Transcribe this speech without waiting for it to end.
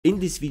In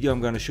this video,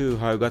 I'm going to show you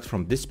how I got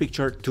from this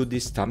picture to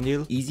this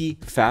thumbnail, easy,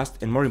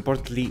 fast, and more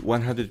importantly,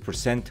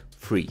 100%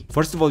 free.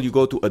 First of all, you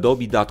go to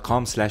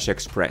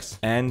adobe.com/express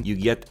and you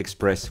get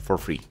Express for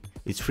free.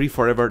 It's free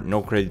forever,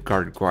 no credit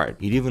card required.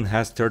 It even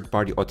has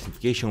third-party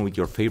authentication with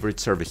your favorite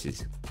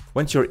services.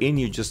 Once you're in,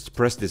 you just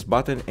press this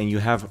button and you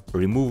have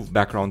remove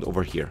background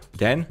over here.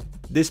 Then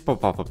this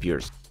pop-up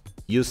appears.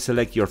 You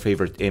select your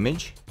favorite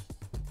image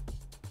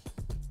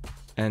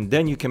and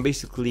then you can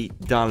basically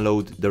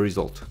download the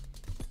result.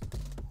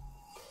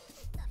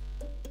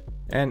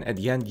 And at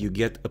the end you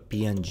get a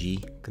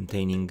PNG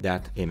containing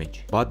that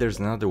image. But there's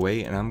another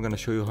way, and I'm gonna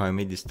show you how I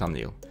made this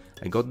thumbnail.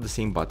 I go to the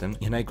same button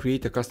and I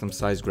create a custom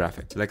size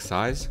graphic. Select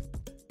size.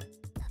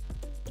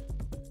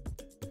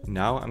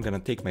 Now I'm gonna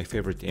take my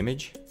favorite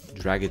image,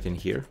 drag it in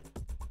here.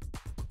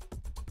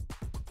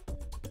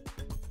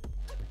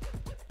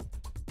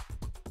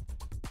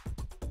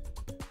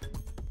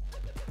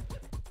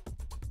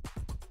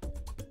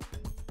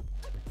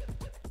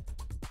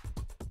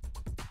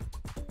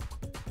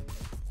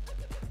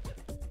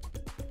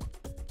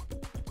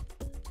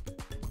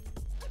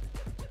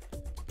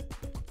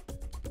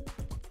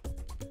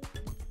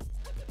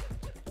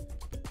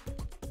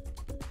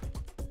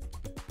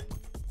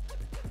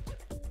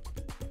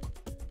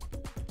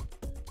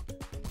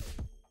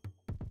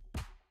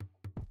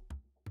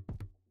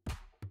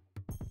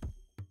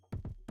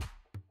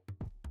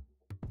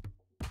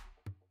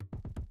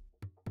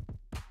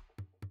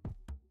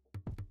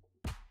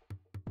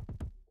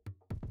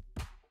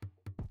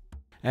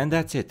 And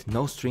that's it,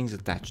 no strings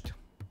attached.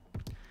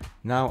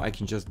 Now I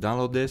can just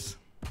download this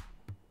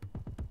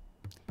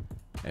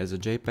as a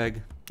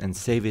JPEG and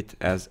save it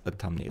as a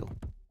thumbnail.